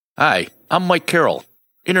Hi, I'm Mike Carroll,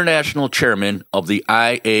 International Chairman of the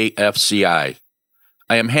IAFCI.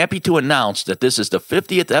 I am happy to announce that this is the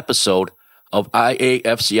 50th episode of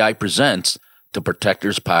IAFCI Presents the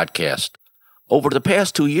Protectors Podcast. Over the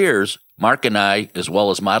past 2 years, Mark and I, as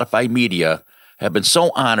well as Modified Media, have been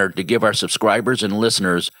so honored to give our subscribers and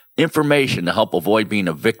listeners information to help avoid being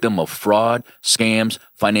a victim of fraud, scams,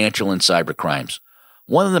 financial, and cyber crimes.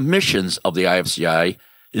 One of the missions of the IFCI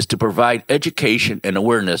is to provide education and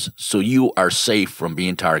awareness so you are safe from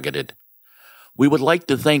being targeted. We would like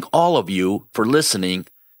to thank all of you for listening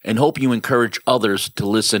and hope you encourage others to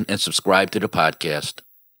listen and subscribe to the podcast.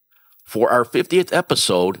 For our 50th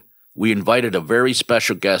episode, we invited a very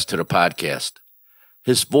special guest to the podcast.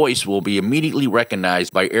 His voice will be immediately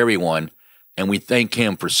recognized by everyone, and we thank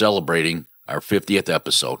him for celebrating our 50th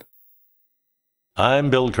episode. I'm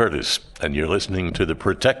Bill Kurtis, and you're listening to the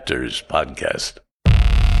Protectors Podcast.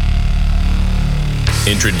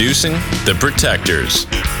 Introducing The Protectors,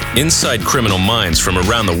 inside criminal minds from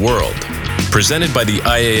around the world. Presented by the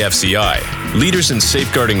IAFCI, leaders in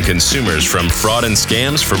safeguarding consumers from fraud and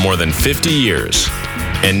scams for more than 50 years.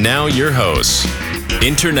 And now your hosts,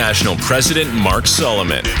 International President Mark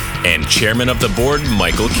Solomon and Chairman of the Board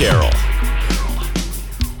Michael Carroll.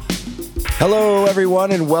 Hello,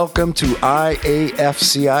 everyone, and welcome to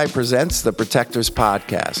IAFCI Presents the Protectors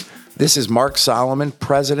Podcast. This is Mark Solomon,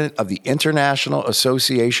 President of the International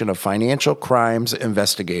Association of Financial Crimes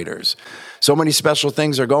Investigators. So many special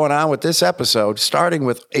things are going on with this episode, starting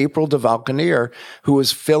with April DeValcanier, who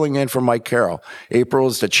is filling in for Mike Carroll. April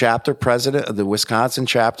is the chapter president of the Wisconsin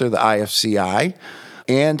chapter of the IFCI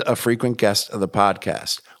and a frequent guest of the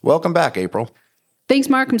podcast. Welcome back, April. Thanks,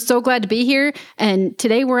 Mark. I'm so glad to be here. And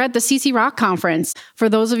today we're at the CC Rock Conference. For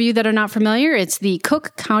those of you that are not familiar, it's the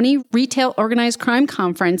Cook County Retail Organized Crime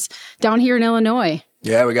Conference down here in Illinois.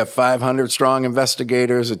 Yeah, we got 500 strong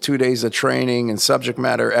investigators, 2 days of training, and subject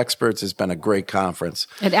matter experts. It's been a great conference.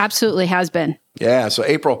 It absolutely has been. Yeah, so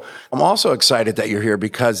April, I'm also excited that you're here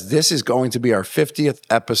because this is going to be our 50th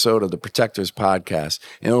episode of the Protectors Podcast,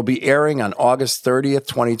 and it'll be airing on August 30th,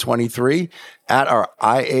 2023 at our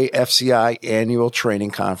IAFCI Annual Training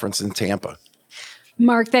Conference in Tampa.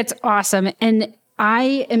 Mark, that's awesome. And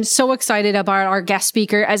I am so excited about our guest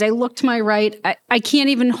speaker. As I look to my right, I can't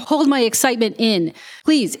even hold my excitement in.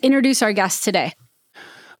 Please introduce our guest today.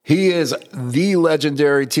 He is the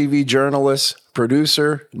legendary TV journalist,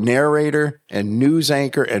 producer, narrator, and news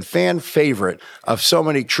anchor, and fan favorite of so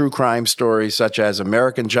many true crime stories such as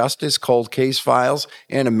American Justice, Cold Case Files,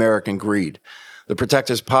 and American Greed. The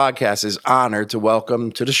Protectors Podcast is honored to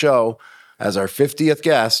welcome to the show as our 50th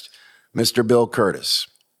guest, Mr. Bill Kurtis.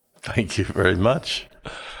 Thank you very much.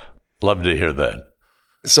 Love to hear that.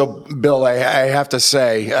 So, Bill, I have to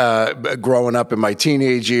say, growing up in my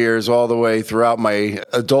teenage years all the way throughout my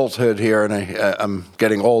adulthood here, and I'm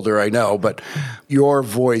getting older, I know, but your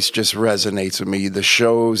voice just resonates with me. The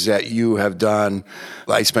shows that you have done,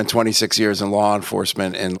 I spent 26 years in law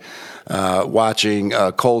enforcement and watching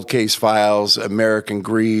Cold Case Files, American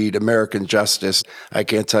Greed, American Justice. I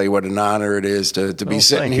can't tell you what an honor it is to be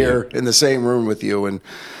sitting here in the same room with you. And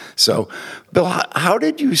so, Bill, how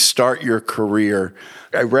did you start your career?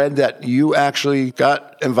 I read that you actually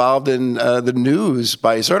got involved in the news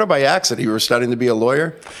by accident. You were studying to be a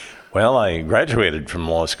lawyer? Well, I graduated from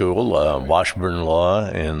law school, Washburn Law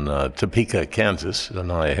in Topeka, Kansas,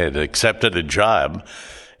 and I had accepted a job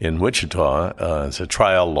in Wichita as a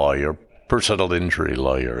trial lawyer, personal injury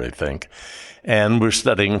lawyer, I think, and we're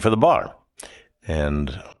studying for the bar.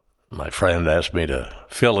 And my friend asked me to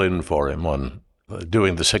fill in for him on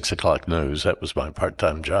doing the 6 o'clock news. That was my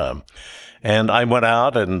part-time job. And I went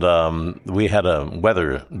out, and we had a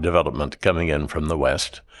weather development coming in from the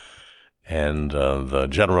west. And the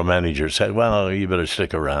general manager said, well, you better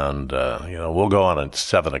stick around. We'll go on at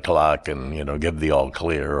 7 o'clock and, give the all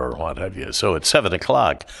clear or what have you. So at 7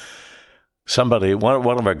 o'clock,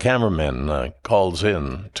 one of our cameramen calls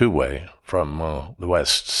in two-way from the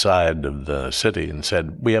west side of the city and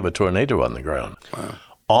said, we have a tornado on the ground. Wow.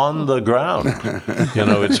 On the ground.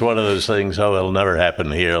 It's one of those things, it'll never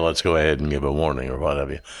happen here. Let's go ahead and give a warning or what have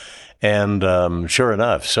you. And sure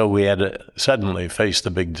enough, so we had to suddenly face the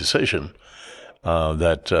big decision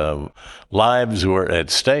that lives were at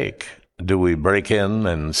stake. Do we break in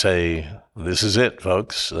and say, this is it,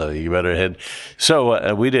 folks, you better head?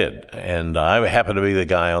 So we did. And I happened to be the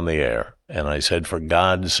guy on the air. And I said, for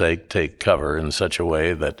God's sake, take cover in such a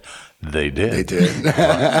way that they did. They did.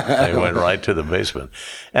 They went right to the basement.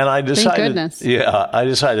 And I decided, thank goodness. I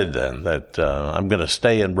decided then that I'm going to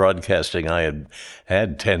stay in broadcasting. I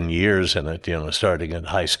had 10 years in it, starting in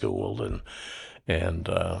high school And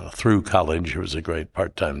through college, it was a great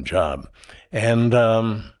part-time job. And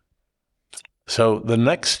so the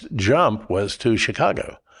next jump was to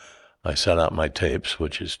Chicago. I set out my tapes,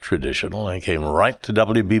 which is traditional. I came right to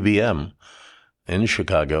WBBM in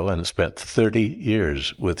Chicago and spent 30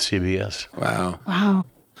 years with CBS. Wow.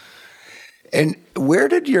 And where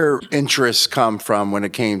did your interests come from when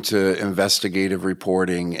it came to investigative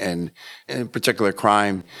reporting and, in particular,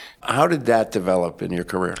 crime? How did that develop in your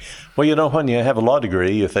career? Well, when you have a law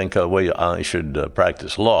degree, you think, I should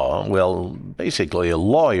practice law. Well, basically, a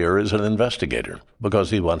lawyer is an investigator because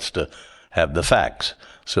he wants to have the facts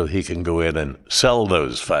so he can go in and sell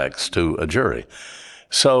those facts to a jury.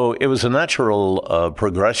 So it was a natural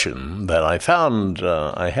progression that I found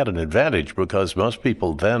I had an advantage because most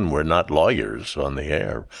people then were not lawyers on the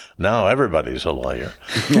air. Now everybody's a lawyer,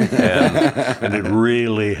 and it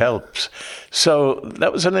really helps. So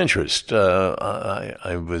that was an interest.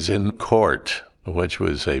 I was in court, which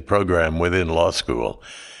was a program within law school,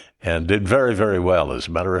 and did very, very well. As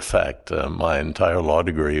a matter of fact, my entire law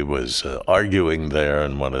degree was arguing there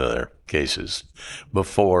in one of their cases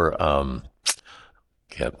before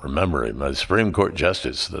can't remember him, a Supreme Court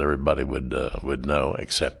justice that everybody would know,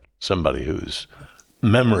 except somebody whose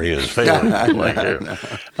memory is failing, like you.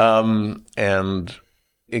 And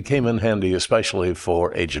it came in handy, especially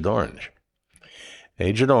for Agent Orange.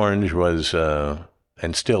 Agent Orange was,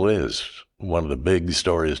 and still is, one of the big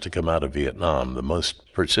stories to come out of Vietnam, the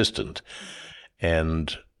most persistent.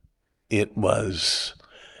 And it was,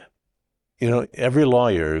 every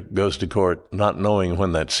lawyer goes to court not knowing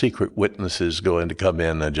when that secret witness is going to come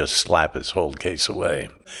in and just slap his whole case away.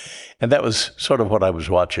 And that was sort of what I was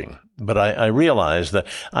watching. But I realized that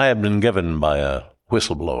I had been given by a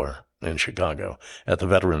whistleblower in Chicago at the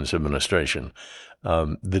Veterans Administration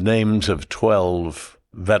the names of 12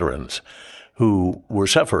 veterans who were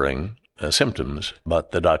suffering symptoms,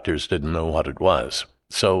 but the doctors didn't know what it was.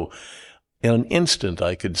 So in an instant,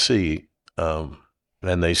 I could see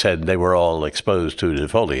and they said they were all exposed to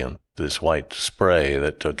defoliant, this white spray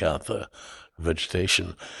that took out the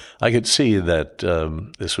vegetation. I could see that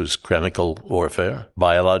this was chemical warfare,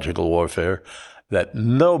 biological warfare, that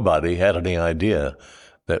nobody had any idea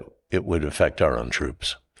that it would affect our own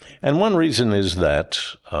troops. And one reason is that,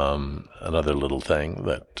 another little thing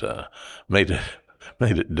that made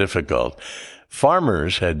it difficult,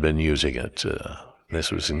 farmers had been using it,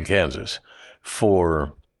 this was in Kansas,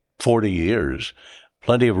 for 40 years.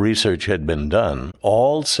 Plenty of research had been done,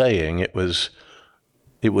 all saying it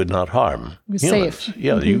would not harm humans. Safe.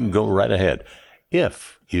 Yeah, you can go right ahead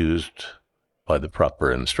if used by the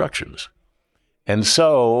proper instructions. And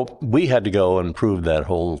so we had to go and prove that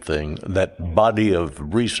whole thing, that body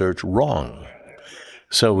of research, wrong.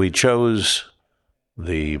 So we chose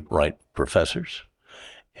the right professors.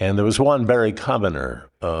 And there was one Barry Commoner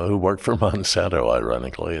who worked for Monsanto,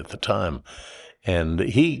 ironically, at the time. And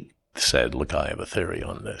he said, look, I have a theory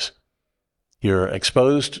on this. You're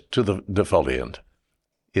exposed to the defoliant.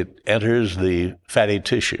 It enters the fatty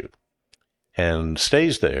tissue and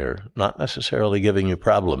stays there, not necessarily giving you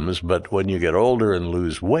problems, but when you get older and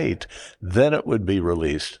lose weight, then it would be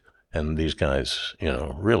released, and these guys,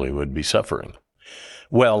 really would be suffering.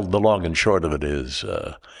 Well, the long and short of it is,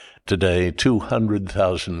 today,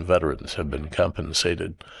 200,000 veterans have been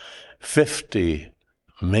compensated. 50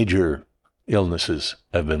 major illnesses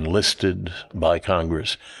have been listed by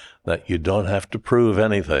Congress that you don't have to prove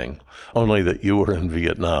anything, only that you were in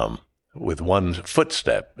Vietnam with one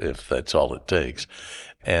footstep, if that's all it takes.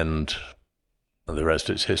 And the rest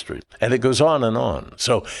is history. And it goes on and on.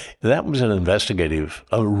 So that was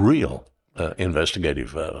a real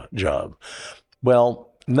investigative job.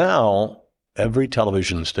 Well, now every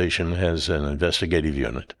television station has an investigative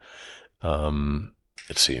unit,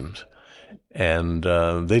 it seems. And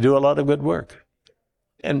they do a lot of good work.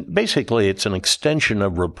 And basically, it's an extension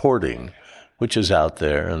of reporting, which is out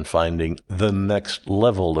there and finding the next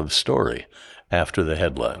level of story after the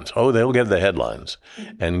headlines. Oh, they'll give the headlines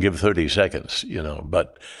and give 30 seconds,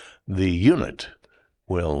 but the unit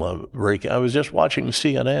will break. I was just watching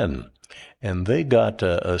CNN, and they got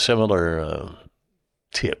a similar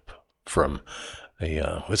tip from a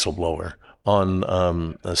whistleblower on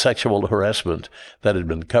a sexual harassment that had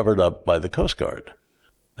been covered up by the Coast Guard.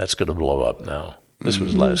 That's going to blow up now. This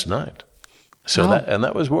was last night. So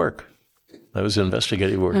that was work. That was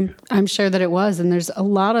investigative work. I'm sure that it was. And there's a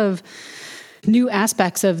lot of new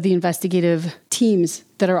aspects of the investigative teams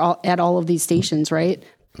that are at all of these stations, right?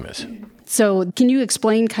 Yes. So can you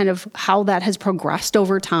explain kind of how that has progressed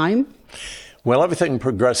over time? Well, everything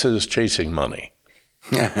progresses chasing money.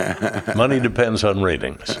 Money depends on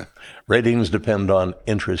ratings. Ratings depend on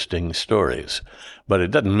interesting stories. But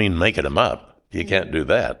it doesn't mean making them up. You can't do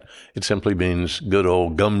that. It simply means good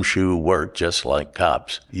old gumshoe work, just like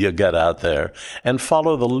cops. You get out there and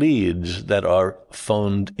follow the leads that are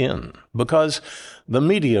phoned in. Because the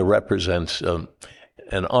media represents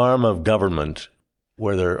an arm of government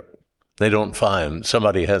where they don't find,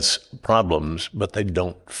 somebody has problems, but they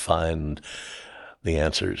don't find the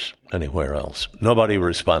answers anywhere else. Nobody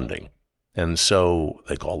responding. And so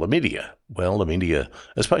they call the media. Well, the media,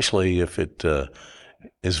 especially if it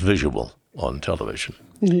is visual on television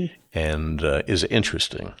and is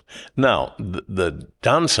interesting. Now, the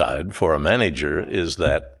downside for a manager is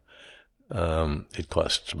that it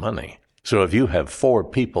costs money. So if you have 4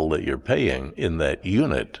 people that you're paying in that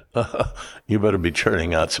unit, you better be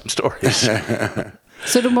churning out some stories.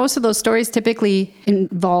 So do most of those stories typically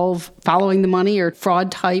involve following the money or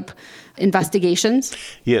fraud type investigations?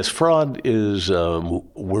 Yes, fraud is,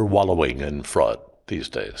 we're wallowing in fraud these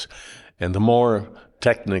days. And the more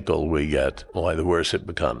technical we get, why, the worse it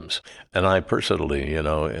becomes. And I personally,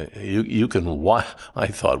 you can, I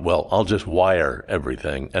thought, well, I'll just wire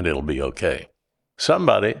everything and it'll be okay.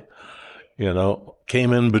 Somebody,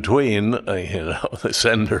 came in between, the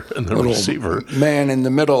sender and the receiver. Man in the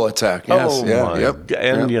middle attack. Yes. Oh, yeah. my. Yep.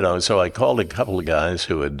 And, yep. So I called a couple of guys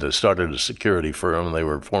who had started a security firm. They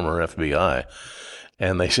were former FBI.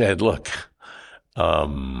 And they said, look,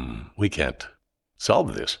 we can't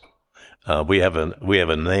solve this. We have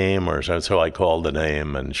a name or so. So I called the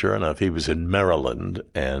name, and sure enough, he was in Maryland,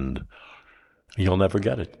 and you'll never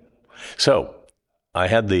get it. So I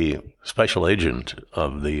had the special agent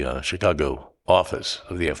of the Chicago office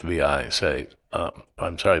of the FBI say,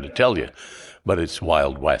 I'm sorry to tell you, but it's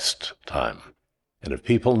Wild West time. And if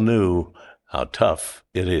people knew how tough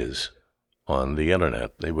it is on the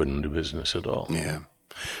internet, they wouldn't do business at all. Yeah.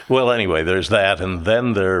 Well, anyway, there's that, and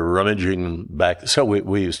then they're rummaging back. So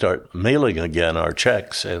we start mailing again our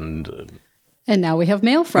checks, and now we have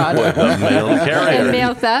mail fraud. Mail carrier. And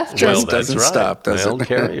mail theft. Well, Just that's doesn't right. stop, does Mail it?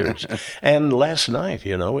 carriers. And last night,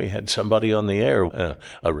 we had somebody on the air,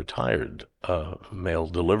 a retired mail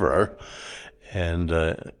deliverer,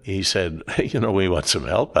 and he said, we want some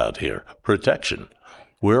help out here, protection.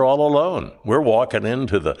 We're all alone. We're walking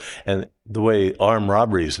into and the way armed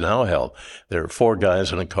robberies now help, there are 4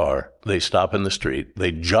 guys in a car. They stop in the street.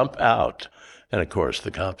 They jump out. And, of course,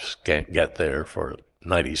 the cops can't get there for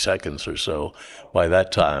 90 seconds or so. By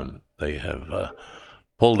that time, they have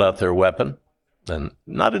pulled out their weapon and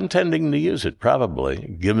not intending to use it,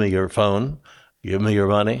 probably. Give me your phone. Give me your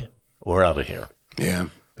money. We're out of here. Yeah.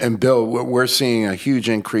 And Bill, we're seeing a huge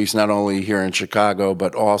increase not only here in Chicago,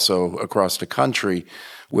 but also across the country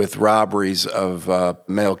with robberies of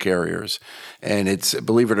mail carriers. And it's,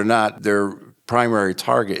 believe it or not, their primary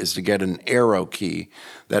target is to get an arrow key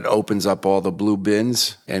that opens up all the blue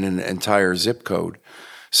bins and an entire zip code.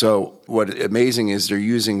 So what's amazing is they're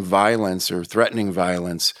using violence or threatening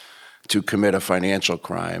violence to commit a financial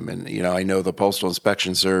crime. And, I know the Postal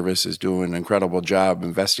Inspection Service is doing an incredible job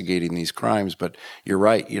investigating these crimes, but you're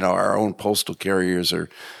right. Our own postal carriers are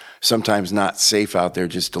sometimes not safe out there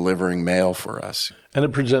just delivering mail for us. And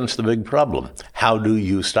it presents the big problem. How do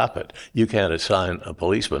you stop it? You can't assign a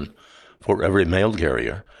policeman for every mail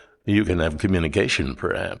carrier. You can have communication,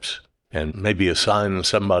 perhaps, and maybe assign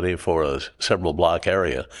somebody for a several block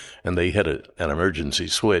area, and they hit an emergency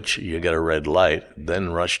switch, you get a red light,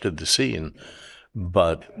 then rush to the scene.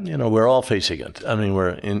 But, we're all facing it. I mean, we're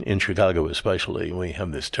in Chicago especially, we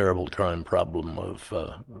have this terrible crime problem of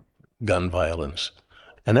gun violence.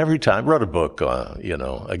 And every time, wrote a book,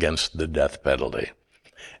 against the death penalty.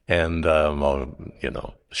 And,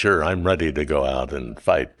 sure, I'm ready to go out and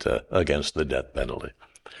fight against the death penalty.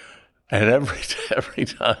 And every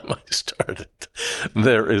time I start it,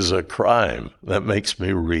 there is a crime that makes me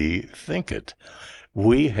rethink it.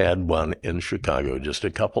 We had one in Chicago just a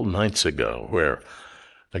couple nights ago where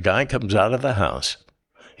a guy comes out of the house.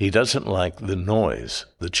 He doesn't like the noise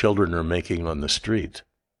the children are making on the street.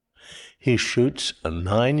 He shoots a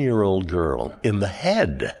 9-year-old girl in the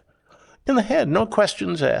head. In the head, no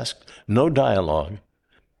questions asked, no dialogue.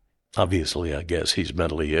 Obviously, I guess he's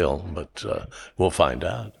mentally ill, but we'll find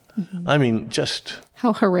out. Mm-hmm. I mean, just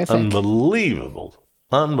how horrific. Unbelievable.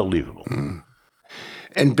 Mm.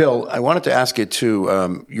 And Bill, I wanted to ask you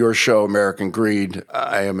too, your show, American Greed,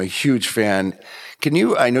 I am a huge fan.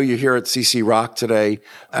 I know you're here at CC Rock today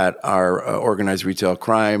at our Organized Retail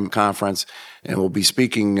Crime Conference, and we'll be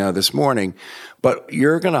speaking this morning, but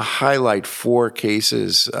you're going to highlight 4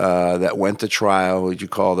 cases that went to trial, what you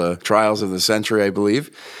call the trials of the century, I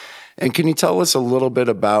believe. And can you tell us a little bit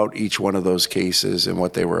about each one of those cases and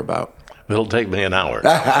what they were about? It'll take me an hour.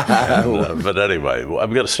 But anyway,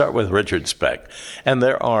 I'm going to start with Richard Speck. And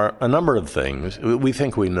there are a number of things. We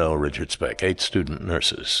think we know Richard Speck, 8 student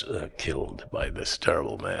nurses killed by this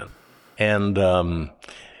terrible man. And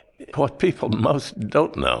what people most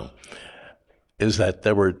don't know is that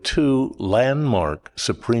there were 2 landmark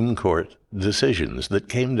Supreme Court decisions that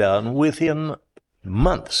came down within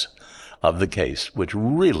months of the case, which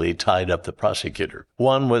really tied up the prosecutor.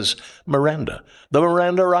 One was Miranda, the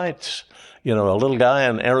Miranda rights. A little guy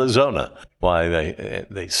in Arizona. Why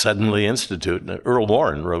they suddenly institute. Earl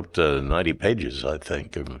Warren wrote 90 pages, I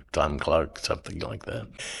think, of Tom Clark, something like that.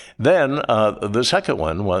 Then the second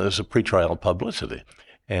one was a pretrial publicity,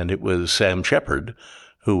 and it was Sam Shepard,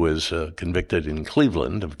 who was convicted in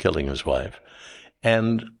Cleveland of killing his wife,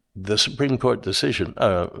 and the Supreme Court decision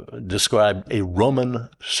described a Roman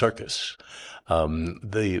circus.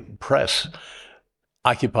 The press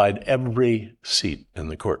occupied every seat in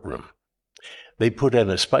the courtroom. They put in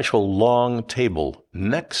a special long table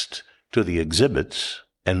next to the exhibits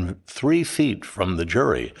and 3 feet from the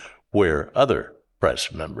jury where other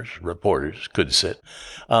press members, reporters could sit.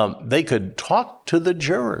 They could talk to the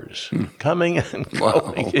jurors coming and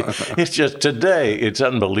going. Wow. It's just today, it's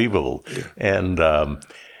unbelievable. Yeah. And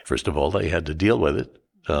first of all, they had to deal with it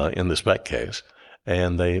in the Speck case,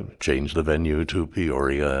 and they changed the venue to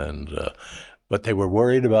Peoria, but they were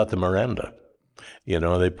worried about the Miranda.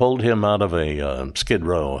 They pulled him out of a Skid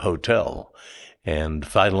Row hotel and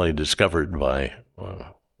finally discovered by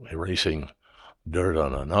erasing dirt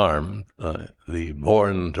on an arm the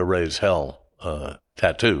Born to Raise Hell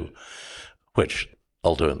tattoo, which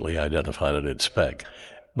ultimately identified it as Speck.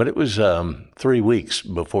 But it was 3 weeks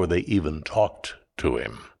before they even talked to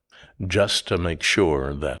him, just to make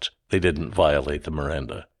sure that they didn't violate the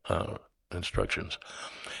Miranda instructions.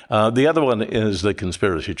 The other one is the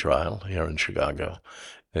conspiracy trial here in Chicago.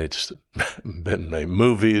 It's been made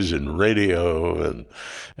movies and radio and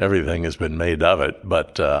everything has been made of it.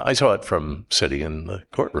 But I saw it from sitting in the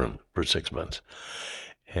courtroom for 6 months.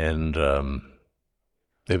 And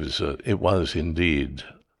it was indeed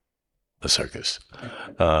a circus.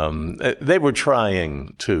 They were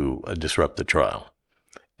trying to disrupt the trial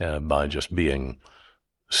by just being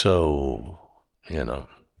so,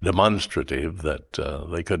 demonstrative that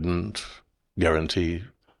they couldn't guarantee,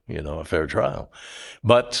 a fair trial.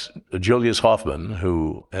 But Julius Hoffman,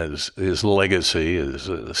 who his legacy is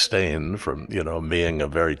stained from, being a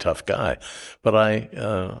very tough guy. But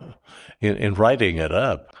in writing it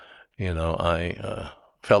up, I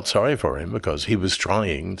felt sorry for him because he was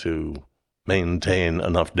trying to maintain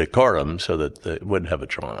enough decorum so that they would have a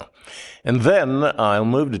trial. And then I'll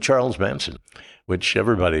move to Charles Manson, which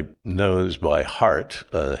everybody knows by heart.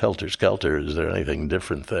 Helter Skelter, is there anything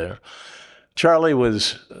different there? Charlie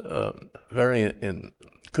was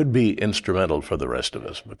could be instrumental for the rest of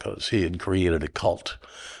us because he had created a cult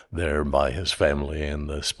there by his family in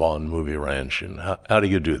the Spawn movie ranch. And how do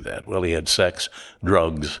you do that? Well, he had sex,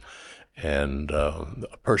 drugs, and a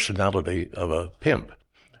personality of a pimp,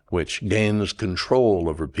 which gains control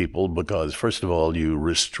over people because, first of all, you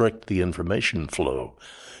restrict the information flow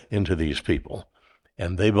into these people.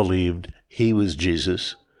 And they believed he was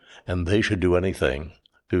Jesus, and they should do anything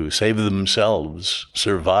to save themselves,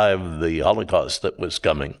 survive the Holocaust that was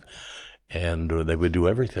coming, and they would do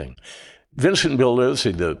everything. Vincent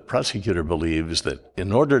Bugliosi, the prosecutor, believes that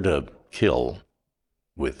in order to kill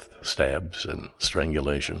with stabs and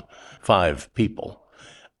strangulation 5 people,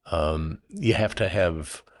 you have to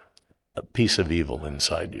have a piece of evil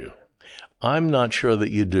inside you. I'm not sure that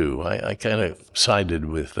you do. I kind of sided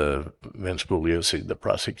with Vince Bugliosi, the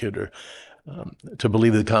prosecutor, to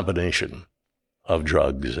believe the combination of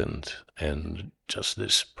drugs and just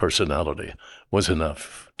this personality was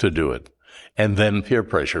enough to do it. And then peer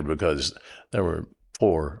pressure, because there were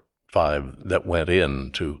 4, 5 that went in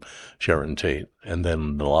to Sharon Tate and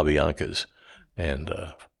then the LaBiancas and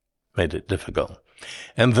made it difficult.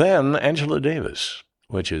 And then Angela Davis,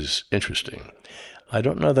 which is interesting. I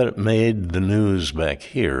don't know that it made the news back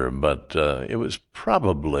here, but it was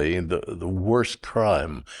probably the worst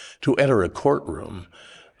crime to enter a courtroom.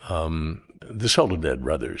 The Soledad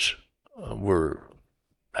brothers were,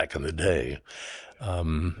 back in the day,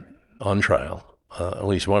 on trial. At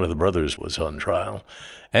least one of the brothers was on trial.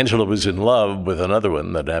 Angela was in love with another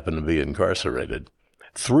one that happened to be incarcerated.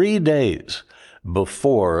 3 days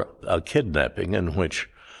before a kidnapping in which,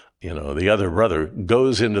 the other brother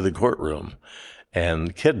goes into the courtroom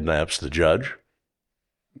and kidnaps the judge,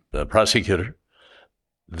 the prosecutor,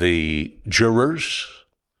 the jurors,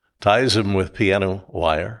 ties them with piano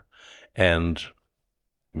wire, and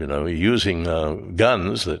using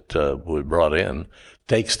guns that were brought in,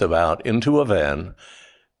 takes them out into a van,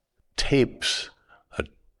 tapes a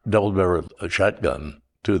double-barrel shotgun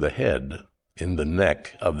to the head in the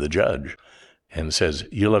neck of the judge and says,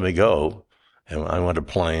 "You let me go, and I want a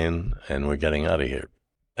plane, and we're getting out of here."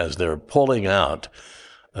 As they're pulling out,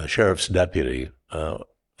 a sheriff's deputy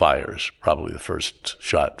fires, probably the first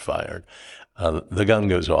shot fired. The gun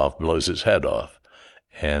goes off, blows his head off.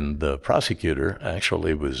 And the prosecutor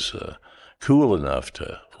actually was cool enough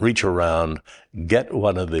to reach around, get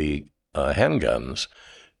one of the handguns,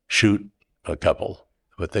 shoot a couple.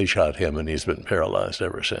 But they shot him, and he's been paralyzed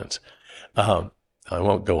ever since. I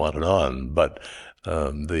won't go on and on, but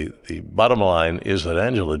the bottom line is that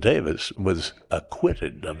Angela Davis was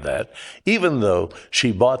acquitted of that, even though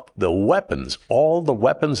she bought the weapons, all the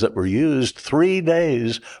weapons that were used 3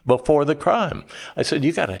 days before the crime. I said,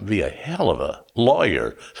 you got to be a hell of a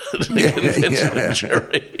lawyer to convince the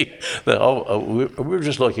jury that, we're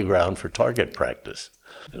just looking around for target practice.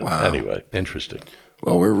 Wow. Anyway, interesting.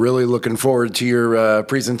 Well, we're really looking forward to your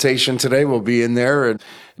presentation today. We'll be in there. And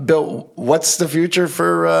Bill, what's the future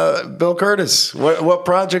for Bill Kurtis? What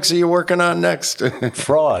projects are you working on next?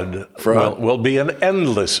 Fraud. Will be an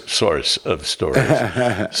endless source of stories.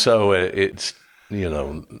 So it's,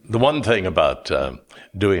 the one thing about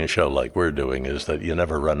doing a show like we're doing is that you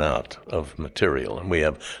never run out of material. And we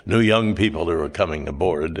have new young people who are coming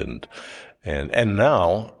aboard. And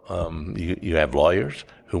now you have lawyers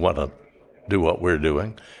who want to do what we're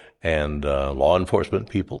doing, and law enforcement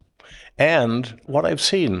people. And what I've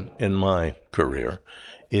seen in my career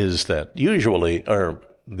is that usually the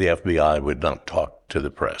FBI would not talk to the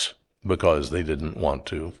press because they didn't want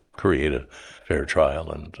to create a fair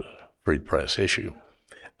trial and free press issue.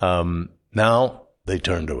 Now they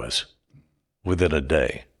turn to us within a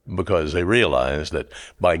day because they realize that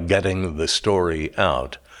by getting the story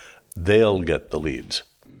out, they'll get the leads.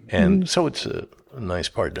 And so it's a nice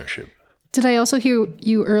partnership. Did I also hear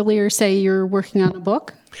you earlier say you're working on a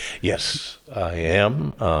book? Yes, I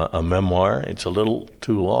am. A memoir. It's a little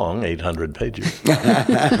too long, 800 pages.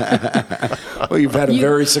 Well, you've had a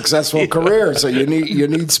very successful career, so you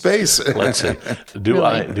need space. Let's see. Do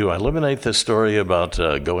I eliminate the story about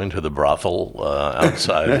going to the brothel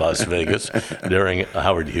outside Las Vegas during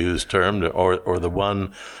Howard Hughes' term, or the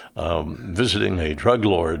one visiting a drug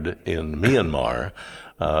lord in Myanmar?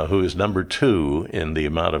 Who is number 2 in the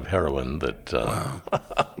amount of heroin that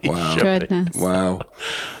Wow. Goodness. Wow.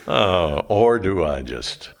 Or do I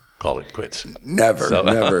just call it quits? Never.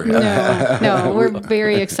 No, we're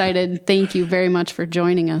very excited. Thank you very much for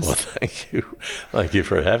joining us. Well, thank you. Thank you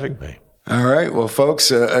for having me. All right. Well,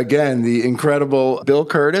 folks, again, the incredible Bill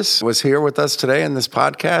Kurtis was here with us today in this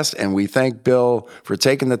podcast, and we thank Bill for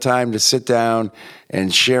taking the time to sit down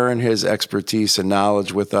and sharing his expertise and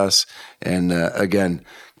knowledge with us. And again,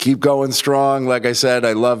 keep going strong. Like I said,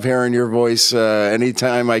 I love hearing your voice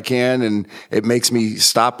anytime I can, and it makes me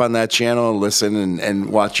stop on that channel and listen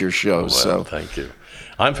and watch your shows. Well, thank you.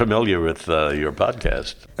 I'm familiar with your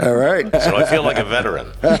podcast. All right. So I feel like a veteran.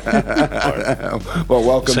 Right. Well,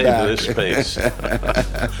 welcome Save back. this space.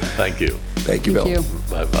 Thank you. Thank you, Bill. Thank you.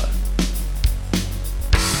 Bye-bye.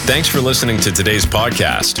 Thanks for listening to today's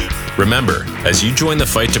podcast. Remember, as you join the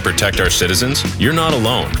fight to protect our citizens, you're not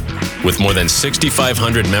alone. With more than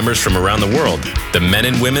 6,500 members from around the world, the men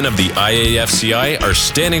and women of the IAFCI are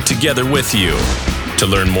standing together with you. To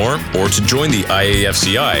learn more or to join the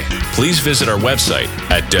IAFCI, please visit our website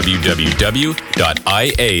at www.iafci.org.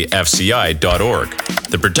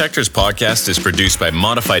 The Protectors Podcast is produced by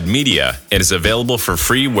Modified Media and is available for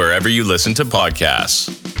free wherever you listen to podcasts.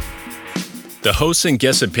 The hosts and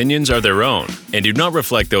guests' opinions are their own and do not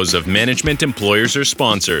reflect those of management, employers, or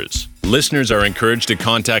sponsors. Listeners are encouraged to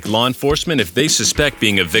contact law enforcement if they suspect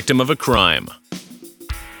being a victim of a crime.